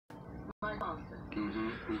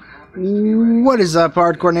What is up,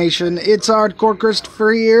 Hardcore Nation? It's Hardcore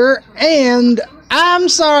Christopher here, and I'm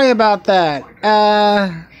sorry about that.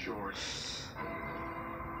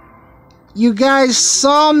 You guys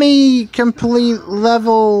saw me complete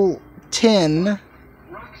level 10,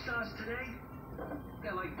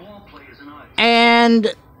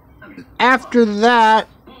 and after that,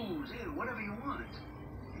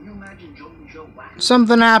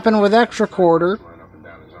 something happened with Extra Quarter.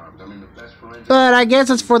 But I guess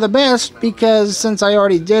it's for the best, because since I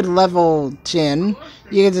already did level 10,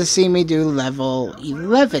 you get to see me do level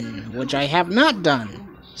 11, which I have not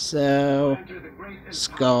done. So,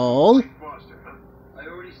 Skull.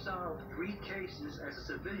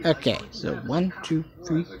 Okay, so 1, 2,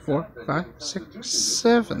 3, 4, 5, 6,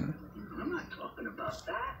 7. I'm not talking about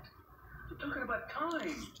that. I'm talking about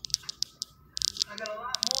time. I got a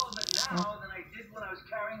lot more of it now than I did when I was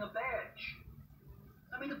carrying a badge.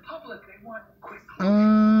 I mean, the public, they want quick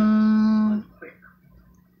quick.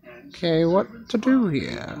 Okay, what to do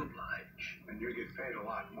here? And you get paid a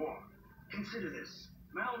lot more. Consider this.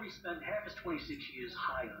 Mallory spent half his 26 years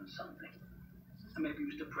high on something. Maybe he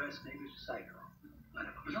was depressed, maybe he was a psycho.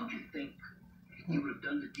 Whatever. But don't you think he would have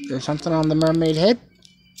done the deed? There's something on the mermaid head?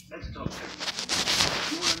 Let's talk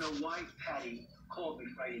technical. You want to know why Patty called me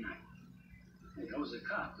Friday night? Hey, I was a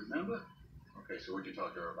cop, remember? Okay, so what'd you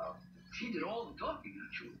talk to her about? She did all the talking,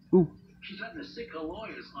 actually. Ooh. She threatened to sick her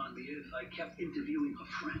lawyers on me if I kept interviewing her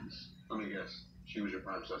friends. Let me guess. She was your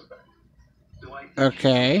prime suspect. Do I think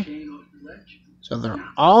okay. she off the ledge? So they're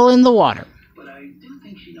all in the water. But I do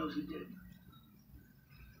think she knows who did.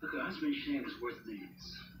 Look, her husband's shame is worth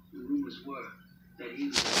millions. The rumors were that he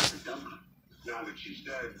was about to dump her. Now that she's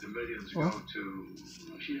dead, the millions go to...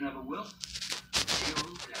 She didn't have a will? Her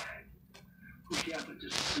own dad, who she happened to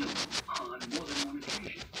sue on more than one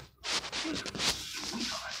occasion. She was a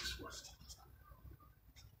sweetheart, this was.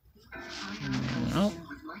 Well,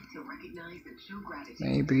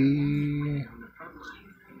 maybe...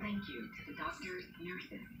 Thank you to the doctors,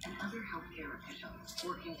 nurses, and other healthcare officials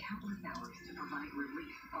working countless hours to provide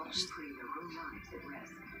relief, often putting their own lives at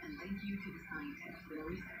risk. And thank you to the scientists and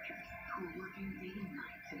researchers who are working day and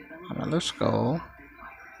night to develop another skull.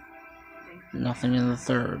 Nothing in the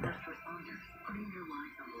third. first responders putting their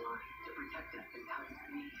lives on the line to protect us in times of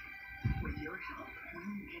need. With your help, we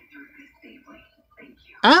will get through this safely. Thank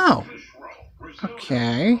you. Oh!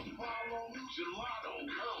 Okay.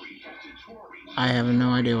 I have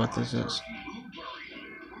no idea what this is.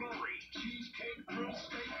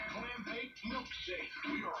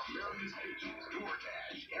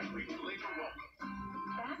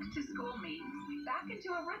 Back to school means back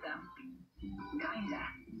into a rhythm. Kinda.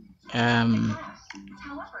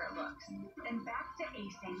 However it looks. And back to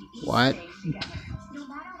acing each What? day together. No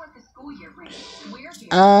matter what the school year brings, we're here.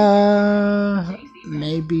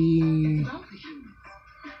 Maybe... It's about the humans.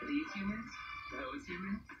 These humans, those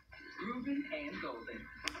humans, proven and golden.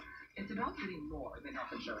 It's about getting more than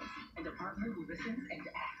health insurance and a partner who listens and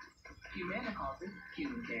acts. Humana calls it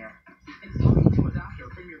human care. It's talking to a doctor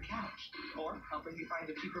from your couch or helping you find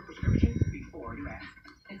a cheaper prescription before you ask.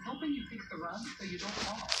 It's helping you fix the rub so you don't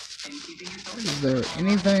fall and keeping yourself. Is there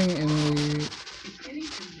anything in the... It's getting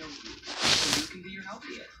to know you so you can be your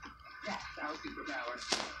healthiest. That's our superpower.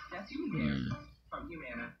 That's human care from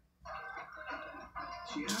Humana.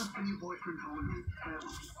 Do you have any boyfriend holiday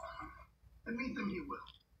plans? And meet them you will.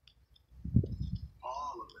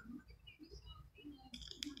 All of them.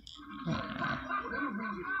 Whatever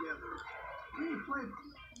brings you together, any flavor.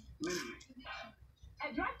 Minimum.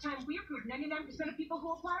 At Drive Time, we approve 99% of people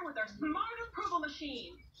who apply with our smart approval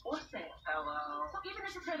machine. Or sale. Hello. So even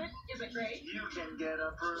if your credit isn't great, You can get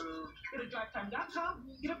approved. go to drivetime.com,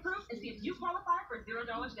 get approved, and see if you qualify for $0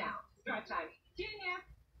 down. Drive Time. Genius.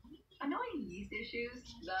 Annoying yeast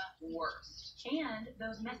issues, the worst. And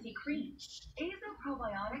those messy creams. Azo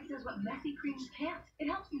Probiotics does what messy creams can't. It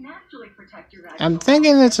helps naturally protect your vaginal I'm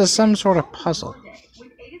thinking it's some sort of puzzle.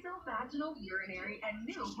 with Azo vaginal, urinary, and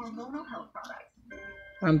new hormonal health products.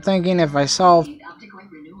 I'm thinking if I solve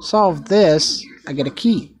this, I get a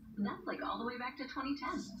key. And that's like all the way back to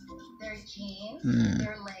 2010. Their jeans,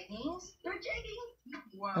 their leggings, their jeggings.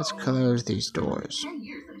 Whoa. Let's close these doors. 10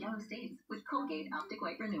 years of yellow stains with Colgate Optic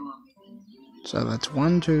White Renewal. So that's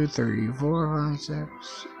 1, 2, 3, 4, 5,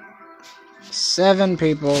 6, 7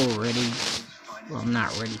 people ready. Well,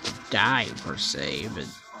 not ready to die per se, but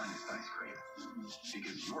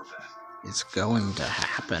it's going to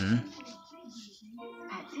happen.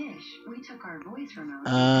 At Dish, we took our voice remote.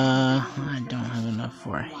 I don't have enough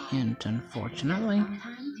for a hint, unfortunately.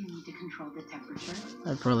 Sometimes you need to control the temperature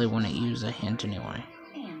I probably wouldn't use a hint anyway.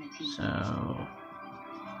 and the TV. So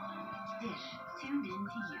dish tuned in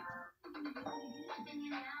to you.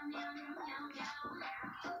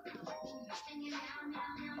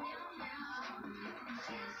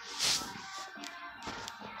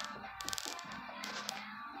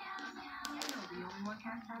 The only one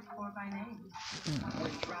cats ask for by name.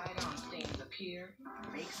 When dried on stains appear,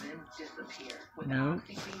 make them disappear with No.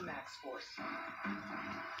 OxyClean Max Force.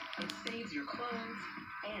 It saves your clothes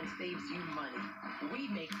and saves you money. We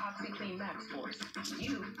make OxyClean Max Force.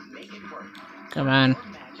 You make it work. Come on. Your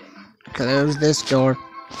magic. Close this door.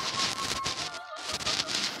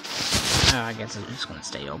 Oh, I guess it's just gonna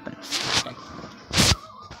stay open. Okay.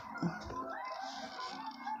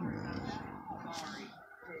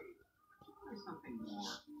 There's something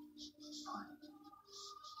more fun.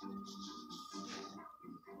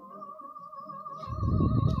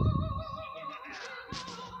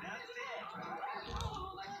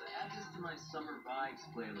 Alexa, add this to my Summer Vibes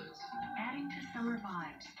playlist. Adding to summer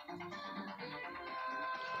vibes.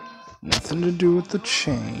 Nothing to do with the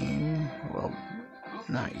chain. Well,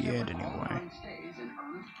 not yet anyway.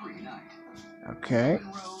 Okay.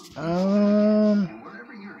 And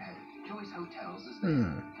wherever you're headed, Choice Hotels is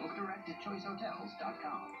there. Book direct at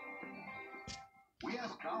choicehotels.com. We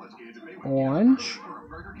asked college kids if they would Orange. for a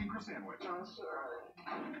Burger King sandwich.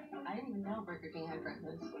 I didn't even know Burger King had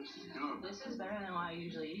breakfast. This is better than what I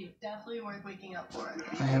usually eat. Definitely worth waking up for.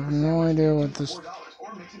 I have no idea what this $4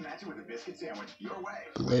 or mix and match it with a biscuit sandwich. Your way.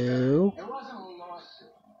 blue, It wasn't a lawsuit.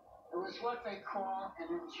 It was what they call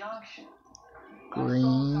an injunction. I green.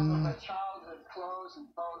 sold some of her childhood clothes and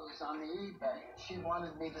photos on the eBay, and she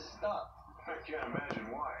wanted me to stop. I can't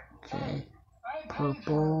imagine why. Okay. I paid for it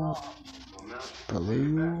Purple, all. Well, now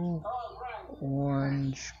blue, Oh, right.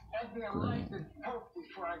 orange, I'd be a elected pope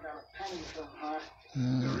before I got a penny from her.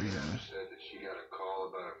 green. said that she got a call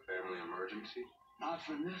about a family emergency. Not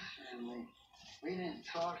from this family. We didn't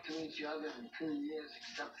talk to each other in 2 years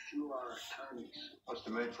except through our attorneys. Must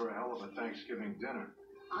have made for a hell of a Thanksgiving dinner.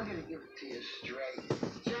 I'm gonna give it to you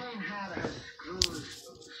straight. Jane had her screws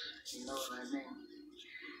loose. You know what I mean?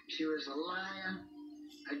 She was a liar,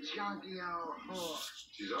 a junkie, and a whore.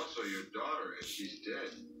 She's also your daughter, and she's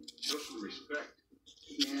dead. Show some respect.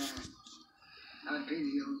 Yeah, I'd be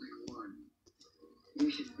the only one. You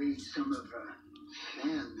should read some of her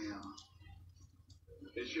fan mail.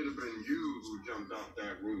 It should have been you who jumped off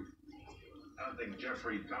that roof. I don't think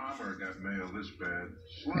Jeffrey Dahmer got mail this bad.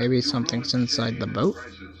 Maybe something's inside the boat.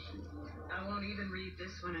 I won't even read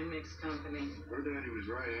this one in mixed company. Her daddy was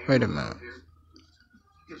right. Ain't Wait a no minute. out here.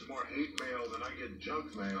 He gets more hate mail than I get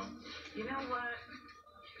junk mail. You know what?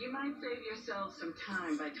 You might save yourself some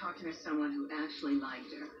time by talking to someone who actually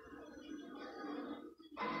liked her.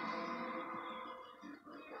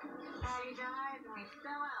 Patty dies and we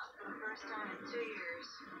sell out for the first time in 2 years.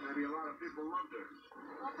 Maybe a lot of people loved her.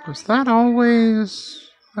 Was that always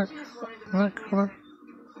that, She just wanted to that make color?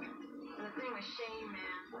 music. And the thing with Shane,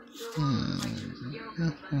 man. It wasn't like she was guilty,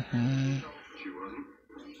 but She wasn't.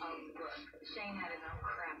 oh, look, Shane had his own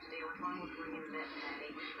crap to deal with. One would reinvent Patty.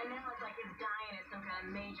 And then it's like his dying is some kind of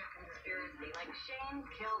major conspiracy. Like Shane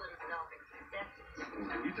killed himself, accept it.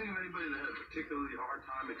 Can you think of anybody that had a particularly hard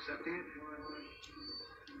time accepting it?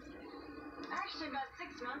 Actually, about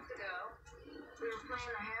 6 months ago, we were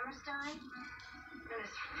playing the Hammerstein, and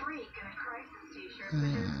this freak in a Crisis t-shirt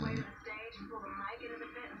pushes his way to the stage and pulls a mic into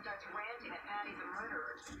the pit and starts ranting at Patty's a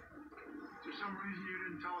murderer. Is there some reason you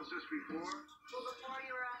didn't tell us this before? Well, before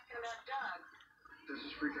you were asking about Doug, Does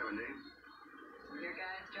this freak have a name? your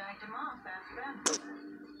guys dragged him off, ask them.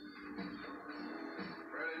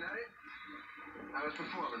 Friday night? I was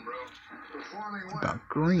performing, bro. Performing what? About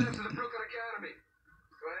green. To the Brooklyn Academy.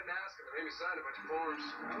 Go ahead and ask him. They made me sign a bunch of forms.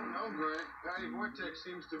 I don't know, Greg. Patty Vortex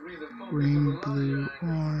seems to be the focus Green, of the love blue,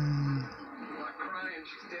 triangle. orange. Not crying,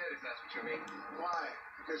 she's dead, if that's what you mean. Why?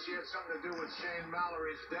 Because she had something to do with Shane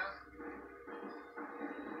Mallory's death?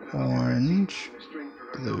 Orange,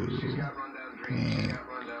 blue, She's got rundown dreams. She's got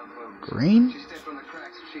rundown clothes. green. She stepped on the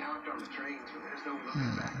cracks and she hopped on the trains, but there's no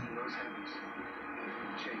looking back from those heavens.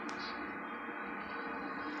 Chains.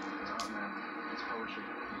 Oh man, it's poetry.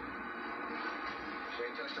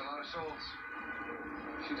 Shane touched a lot of souls.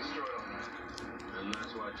 She destroyed all that. And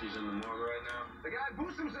that's why she's in the morgue right now? The guy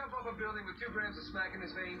boosted himself off a building with 2 grams of smack in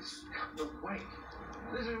his veins. No way.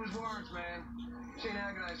 Listen to his words, man. Shane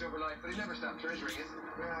agonized over life, but he never stopped treasuring it.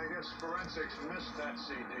 Yeah, I guess forensics missed that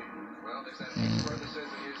CD. Well, there's that piece where that says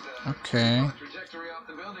that his Okay. trajectory off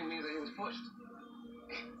the building means that he was pushed.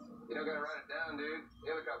 You don't gotta write it down, dude.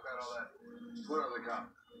 The other cop got all that. What other cop?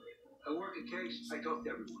 I work a case, I talk to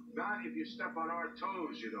everyone. Not if you step on our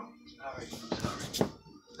toes, you don't. All right, I'm sorry.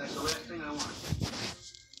 That's the last thing I want.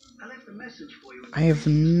 I left a message for you. I have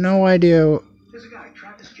no idea. There's a guy,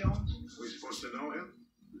 Travis Jones. We supposed to know him?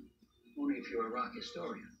 Only if you're a rock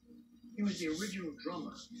historian. He was the original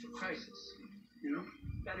drummer for Crisis. You know?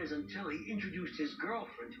 That is until he introduced his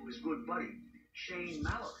girlfriend to his good buddy, Shane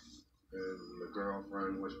Mallory. And the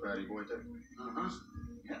girlfriend was Patty Boyd. Uh-huh.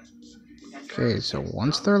 Yeah. Okay, so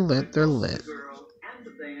once they're lit, they're lit. The girl and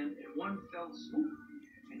the band in one fell swoop.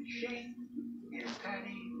 And Shane and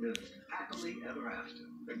Patty lived happily ever after.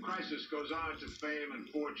 And Crisis goes on to fame and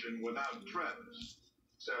fortune without Travis.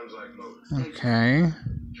 Sounds like Motor. Okay.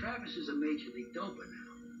 Travis is a major league doper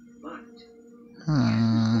now, but he has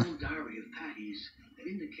Hmm. this old diary of Patty's that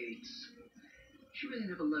indicates she really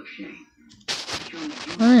never loved Shane. She only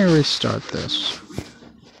used Let me restart this. her career.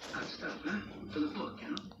 Hot stuff, huh? For the book,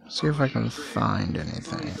 you know? See if I can find Only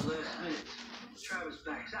anything. at the last minute, Travis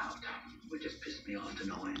backs out, which just pissed me off to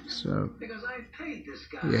no end. So, Because I paid this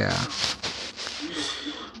guy. yeah. You don't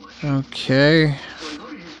know how much. Okay. So I go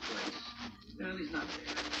to his place. Well, he's not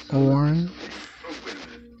there. So Orange. Oh, wait a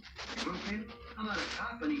minute. Brooklyn, I'm not a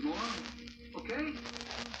cop anymore. Okay?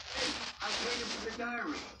 Hey, I paid him for the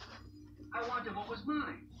diary. I wanted what was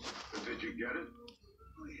mine. But did you get it?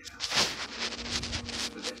 Oh, yeah.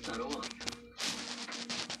 But that's not all.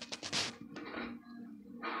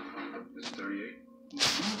 It's 38.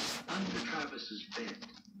 Under Travis's bed.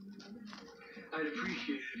 I'd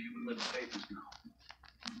appreciate it if you would let the papers know.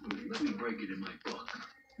 Let me break it in my book.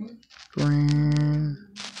 Green.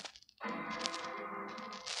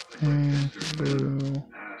 Pink. Blue.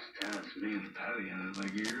 Past tense, me and Patty had it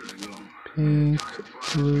like years ago. Pink.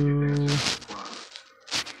 Blue. I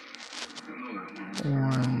know that one.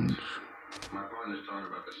 Orange. My partner's talking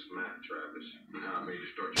about the smack, Travis, and how it made you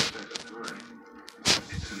start your second time.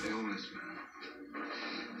 It's an illness, man.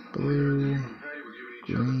 Blue. And Patty were giving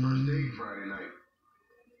each other first aid Friday night.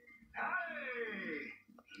 Hey!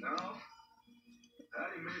 No.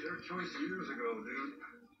 Patty made her choice years ago, dude.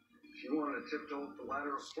 She wanted to tiptoe up the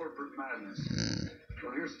ladder of corporate madness.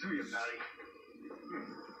 Well, here's to you, Patty.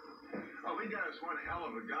 Oh, we got us one hell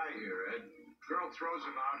of a guy here, Ed. Girl throws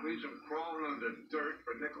him out, leaves him crawling under dirt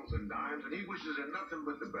for nickels and dimes, and he wishes her nothing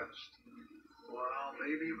but the best. Well,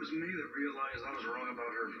 maybe it was me that realized I was wrong about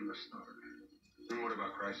her from the start. And what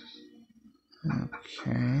about Crisis?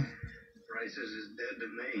 Okay. Crisis is dead to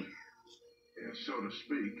me. Yeah, so to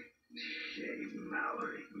speak. Shane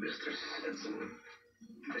Mallory, Mr. Sensible,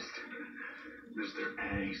 Mr.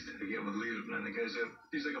 Angst. I can't believe it, man. The guy said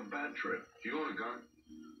he's like a bad trip. Do you own a gun?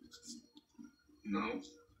 No.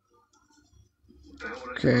 What the hell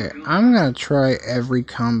would I Okay, do? I'm gonna try every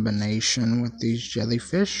combination with these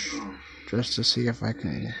jellyfish. Just to see if I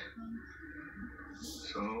can.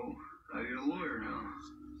 So, I need a lawyer now.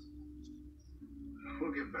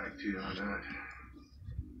 We'll get back to you on that.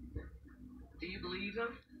 Do you believe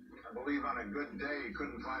him? I believe on a good day he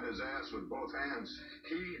couldn't find his ass with both hands.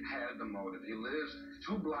 He had the motive. He lives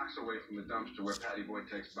 2 blocks away from the dumpster where Patty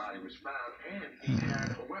Boytek's body was found, and he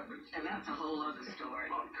had a weapon. And that's a whole other story.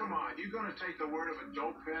 Oh, come on. You gonna take the word of a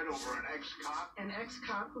dopehead over an ex-cop? An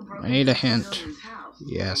ex-cop who broke I need a into hint. civilian's house.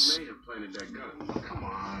 Yes. He may have planted that gun. Come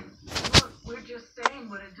on. Look, we're just saying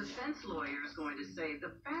what a defense lawyer is going to say.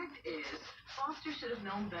 The fact is, Foster should have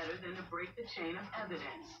known better than to break the chain of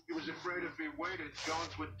evidence. He was afraid if he waited,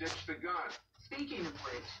 Jones would ditch the gun. Speaking of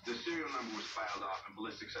which, The serial number was filed off, and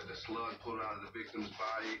ballistics said the slug pulled out of the victim's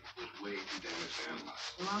body was way too damaged to analyze.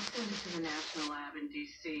 well, I'll send it to the National Lab in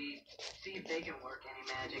D.C. See if they can work any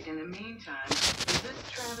magic. In the meantime, does this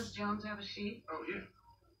Travis Jones have a sheet? Oh, yeah.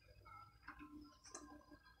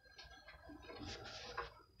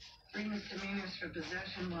 3 misdemeanors for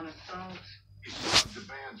possession, 1 assault. He subbed the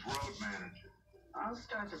band's road manager. I'll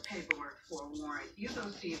start the paperwork for a warrant. You go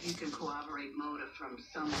see if you can corroborate motive from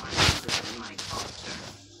someone other than Mike Foster.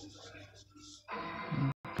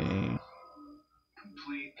 Okay.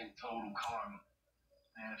 Complete and total karma.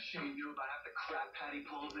 Man, if Shane knew about half the crap Patty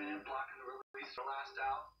pulled, man, blocking the release for last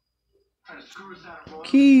out, trying to screw us out of royalty.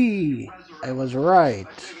 Key. I was right.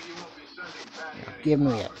 I take it you won't be sending Patty any Give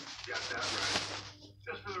me it. flowers. Got that right.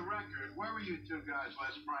 Just for the record, where were you 2 guys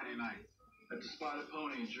last Friday night? At the Spotted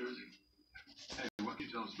Pony in Jersey. Hey, what can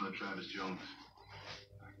you tell us about Travis Jones?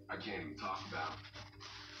 I can't even talk about him.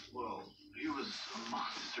 Well, he was a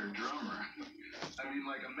monster drummer. I mean,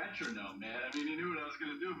 like a metronome, man. I mean, he knew what I was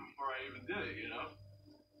going to do before I even did it, you know?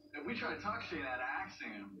 And we tried to talk Shane out of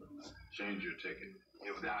axing him. Change your ticket.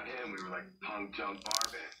 Yeah, without him, we were like punk junk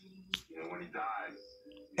bar band. You know, when he died.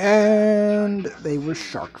 And they were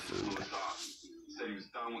shark Blew food. us off. Said he was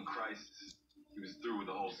done with Crisis. He was through with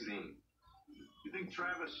the whole scene. You think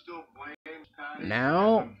Travis still blames Patty?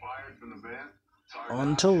 Now- for getting him fired from the band? It's hard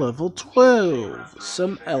On to level 12.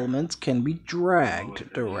 Some elements can be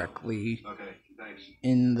dragged directly Okay, thanks.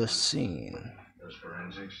 in the scene. Those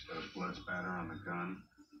forensics, those blood spatter on the gun,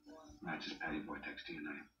 matches Patty Boy text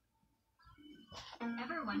DNA.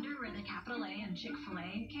 Ever wonder where the capital A in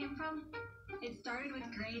Chick-fil-A came from? It started with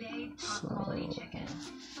grade A, top quality chicken.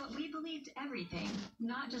 But we believed everything,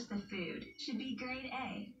 not just the food, should be grade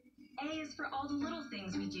A. A is for all the little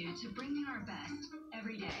things we do to bring you our best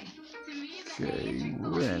every day. To me, the A in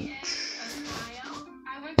Chick-fil-A is a smile.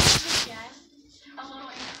 I went to suggest a little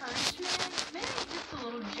encouragement, maybe just a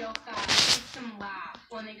little joke that makes them laugh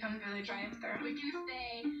when they come through the drive-thru. We can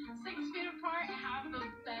stay 6 feet apart and have the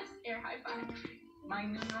best air high five. My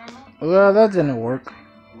new normal. Well, that didn't work.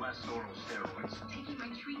 Less oral steroids. Taking my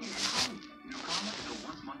treatment at home. Nucala is a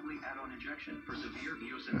once-monthly add-on injection for severe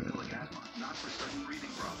eosinophilic asthma, not for sudden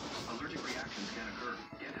breathing problems. Allergic reactions can occur.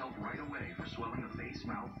 Get help right away for swelling of face,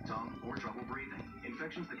 mouth, tongue, or trouble breathing.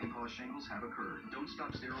 Infections that can cause shingles have occurred. Don't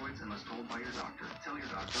stop steroids unless told by your doctor. Tell your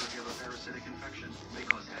doctor if you have a parasitic infection. May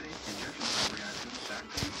cause headache, injection site reactions, back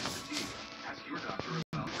pain, and fatigue. Ask your doctor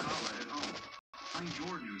about Nucala at home. Find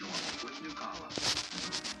your new normal with Nucala.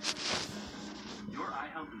 Your eye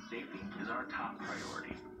health and safety is our top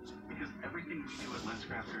priority. Because everything we do at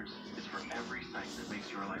LensCrafters is for every sight that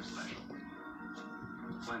makes your life special.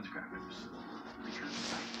 LensCrafters. Because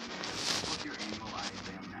sight. Book your annual eye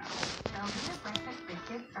exam now. Velveeta breakfast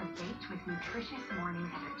biscuits are baked with nutritious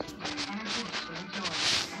morning energy. Energy to share joy.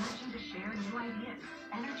 Energy to share new ideas.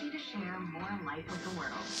 Energy to share more light with the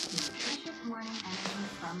world. Nutritious morning energy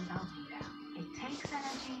from Velveeta. It takes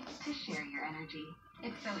energy to share your energy.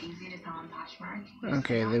 It's so easy to sell on Poshmark.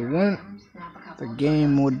 Okay, they went. The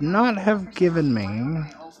game would not have given me. My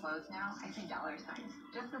old clothes now, I see dollar signs.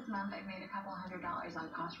 Just this month, I've made a couple $100 on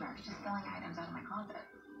Poshmark just selling items out of my closet.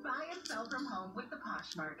 Buy and sell from home with the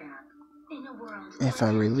Poshmark app. In a world If I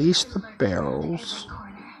release the barrels. A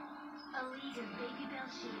league of Baby Bell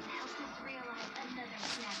sheets helps us realize another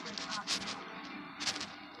snack was possible.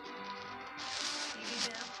 Baby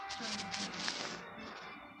Bell, join the team.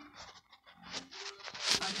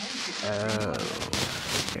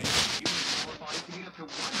 Okay.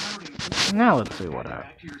 Now let's see what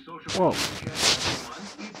happens. Whoa.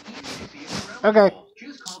 Okay.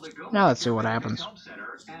 Now let's see what happens.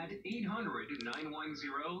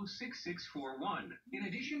 In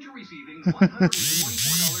addition to receiving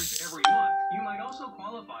 $124 every month, you might also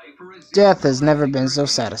qualify for a Death has never been so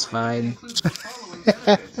satisfying.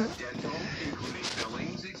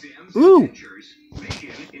 Ooh.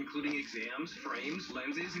 Including exams, frames,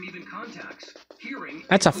 lenses, and even contacts. Hearing,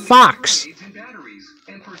 That's a fox. and batteries,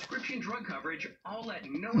 and prescription drug coverage, all at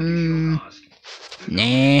no additional cost. The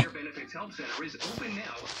Nah. Benefits Help Center is open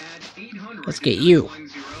now at 800 Let's get you.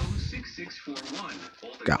 6641.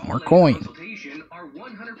 Got more coin. Consultation are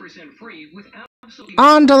 100% free with absolutely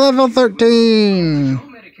On to level 13. Call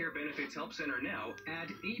Medicare Benefits Help Center now at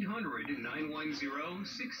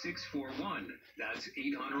 800-910-6641. That's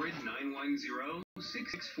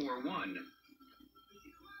 800-910-6641.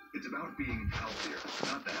 It's about being healthier,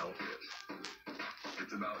 not the healthiest.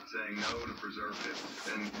 It's about saying no to preservatives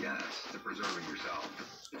and yes to preserving yourself.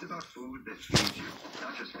 It's about food that feeds you,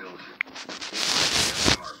 not just fills you. It's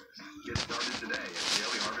Daily Harvest. Get started today at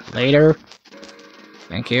Daily Harvest. Later.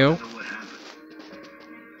 Thank you. What happened?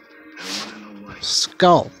 I want to know why.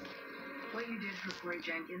 Skull. What you did for Floyd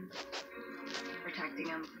Jenkins, protecting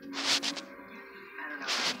him, I don't know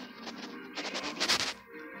any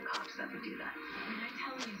cops that would do that. When I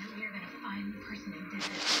tell you that we are going to find the person who did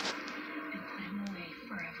this and put him away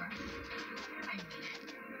forever, I mean it.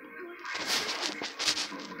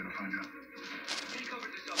 That's what we're gonna find out. Take over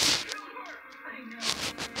yourself. Kill her! I know.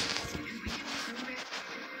 And we can prove it.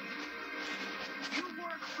 You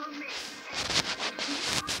work for me.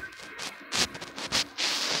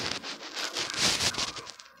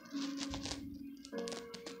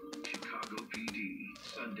 Chicago PD,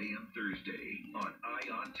 Sunday and Thursday on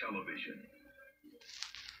Ion Television.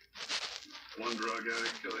 One drug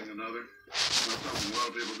addict killing another. Not something a lot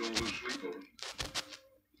of people gonna lose sleep over.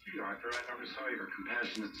 Doctor, I never saw your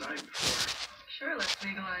compassionate side before. Sure, let's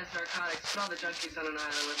legalize narcotics. Put all the junkies on an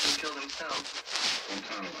island, let them kill themselves.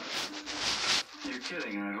 You're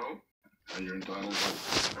kidding, I hope. And you're entitled to.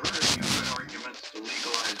 I've heard you good arguments to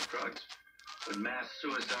legalize drugs, but mass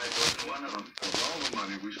suicide wasn't one of them. With all the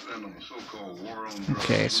money we spend on the so-called war on drugs.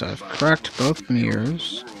 Okay, so I've cracked both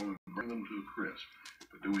mirrors. Bring them to a crisp.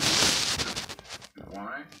 But do we do it?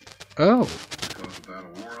 Why? Oh, Because without a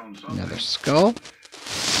war on something, another skull.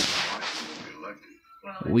 Washington will be elected.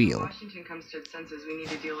 Well, Wheel. if Washington comes to its senses, we need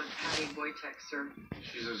to deal with Patty Wojtek, sir.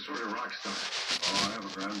 She's a sort of rock star. Oh, I have a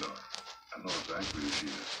granddaughter. I know exactly who she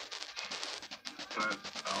is. But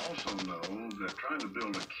I also know that trying to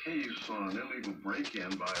build a case on an illegal break-in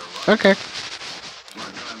by a rider, Okay.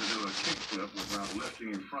 like trying to do a kickflip without lifting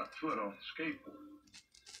your front foot off the skateboard.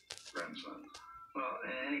 Grandson. Well,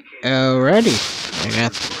 in any case, Alrighty.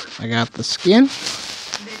 I got the skin. They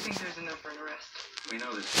think there's enough for an arrest. We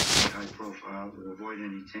know this is high profile. To avoid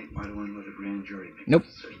any taint, why don't we let the grand jury make Nope. the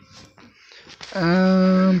decision?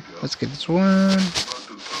 Let's get this one.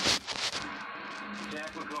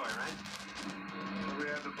 Jack McCoy, right? Do we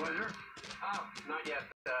have the pleasure? Oh, not yet.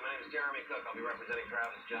 My name's Jeremy Cook. I'll be representing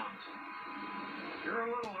Travis Jones. You're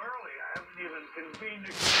a little early. I haven't even convened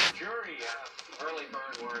a grand jury yet. Early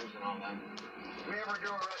bird worms and all that. If we ever do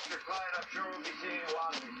arrest your client, I'm sure we'll be seeing a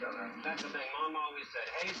lot of each other. That's the thing. Mom always said,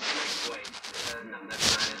 haste makes wait. No, that's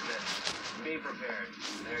not it. Be prepared.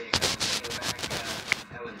 There you go. Taking back,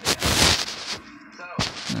 that was bad. So,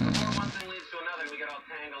 before one thing leads to another, we get all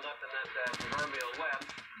tangled up in that proverbial web.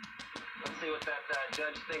 Let's see what that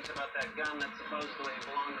judge thinks about that gun that supposedly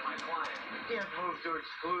belonged to my client. We can't move to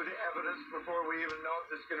exclude evidence before we even know if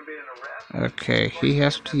there's going to be an arrest. Okay, he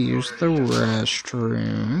has to use the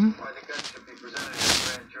restroom. Why the gun should be presented to the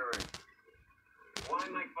grand jury. Why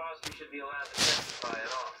Mike Foster should be allowed to testify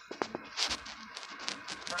at all.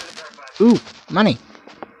 Private car back. Ooh, money.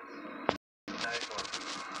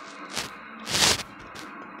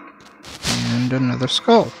 And another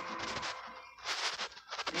skull.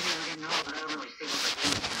 Maybe we're getting old, but I don't really see what we're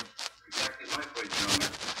doing here. Exactly my point,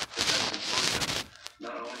 gentlemen. Defense motion,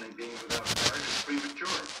 not only being without merit, is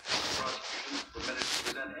premature. The prosecution is permitted to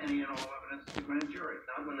present any and all evidence to the grand jury.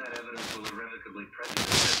 Not when that evidence will irrevocably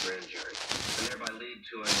prejudice that grand jury, and thereby lead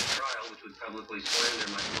to a trial which would publicly slander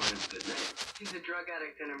my client's good name. He's a drug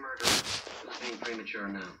addict and a murderer. It's being premature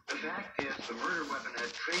now. The fact is, the murder weapon had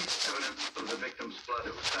trace evidence of the victim's blood.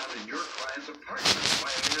 It was found in your client's apartment.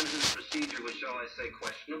 By a man whose procedure was, shall I say,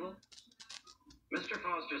 questionable? Mr.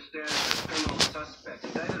 Foster's status as criminal suspect,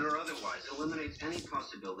 indicted or otherwise, eliminates any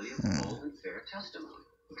possibility of full and fair testimony.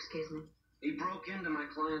 Excuse me. He broke into my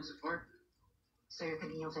client's apartment. So you're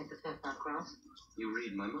thinking he'll take the fifth on cross? You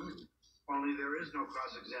read my mind. Only there is no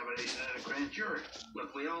cross-examination at a grand jury.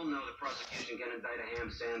 Look, we all know the prosecution can indict a ham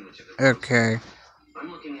sandwich if it Okay. I'm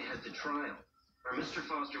looking ahead to trial, where Mr.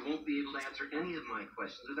 Foster won't be able to answer any of my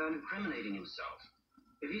questions without incriminating himself.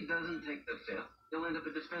 If he doesn't take the fifth, he'll end up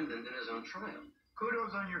a defendant in his own trial.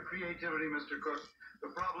 Kudos on your creativity, Mr. Cook.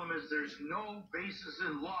 The problem is there's no basis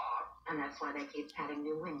in law. And that's why they keep adding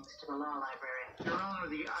new wings to the law library. Your Honor,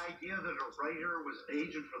 the idea that a writer was an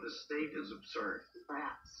agent for the state is absurd.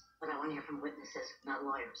 Perhaps. But I want to hear from witnesses, not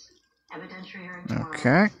lawyers. Evidentiary hearing tomorrow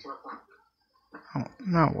Okay. at 2 o'clock. Oh,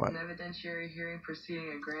 now what? An evidentiary hearing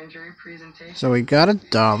preceding a grand jury presentation. So we got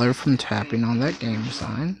 $1 from tapping on that game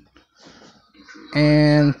sign.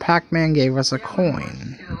 And Pac-Man gave us a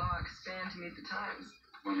coin. See the law expand to meet the times.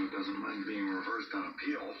 One who doesn't mind being reversed on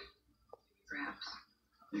appeal. Perhaps.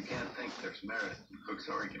 You can't think there's merit in Cook's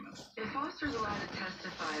argument. If Foster's allowed to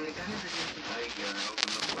testify and the gun is admitted, I open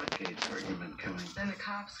the floodgates argument coming. then the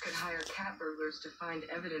cops could hire cat burglars to find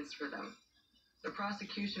evidence for them. The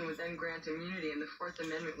prosecution would then grant immunity and the Fourth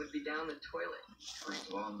Amendment would be down the toilet. First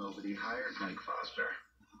of all, nobody hired Mike Foster.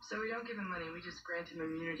 So we don't give him money, we just grant him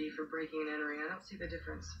immunity for breaking and entering. I don't see the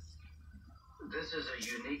difference. This is a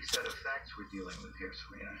unique set of facts we're dealing with here,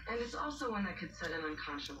 Serena. And it's also one that could set an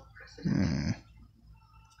unconscionable precedent.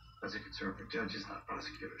 As a concern for judges, not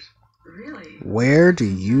prosecutors. Really? Where do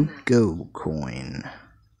you go, coin?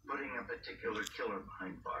 Putting a particular killer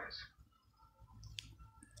behind bars.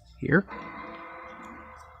 Here?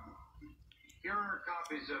 Here are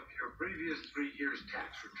copies of your previous 3 years'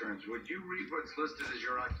 tax returns. Would you read what's listed as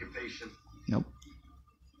your occupation? Nope.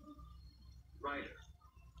 Writer.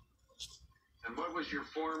 And what was your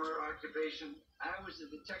former occupation? I was a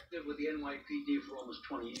detective with the NYPD for almost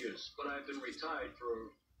 20 years, but I've been retired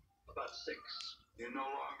for about 6. You no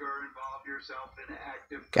longer involve yourself in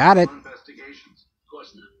active Got it. investigations. Of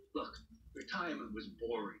course not. Look, retirement was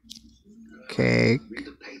boring. Okay. Read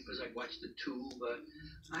the papers, I'd watch the tube.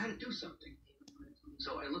 I had to do something.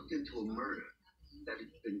 So I looked into a murder that had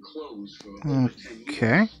been closed for over 10 years.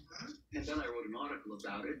 Okay. And then I wrote an article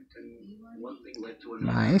about it, and one thing led to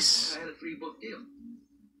another. Nice. I had a 3-book deal.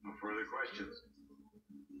 No further questions.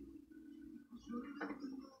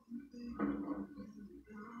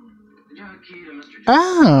 Did you have a key to Mr.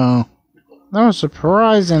 Oh, that was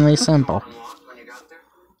surprisingly simple. Unlocked when you got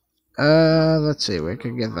there? Let's see, we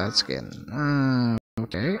could get that skin.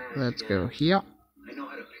 Okay, let's go here, I know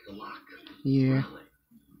how to pick a lock. here,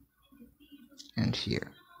 and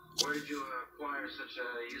here. Where did you acquire such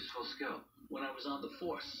a useful skill? When I was on the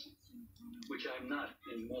force. which I'm not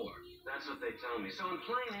anymore. That's what they tell me. So in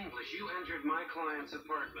plain English, you entered my client's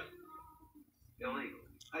apartment. Illegal.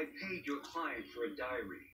 I paid your client for a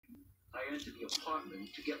diary. I entered the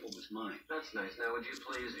apartment to get what was mine. That's nice. Now, would you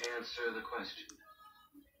please answer the question?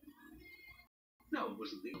 No, it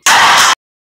wasn't legal.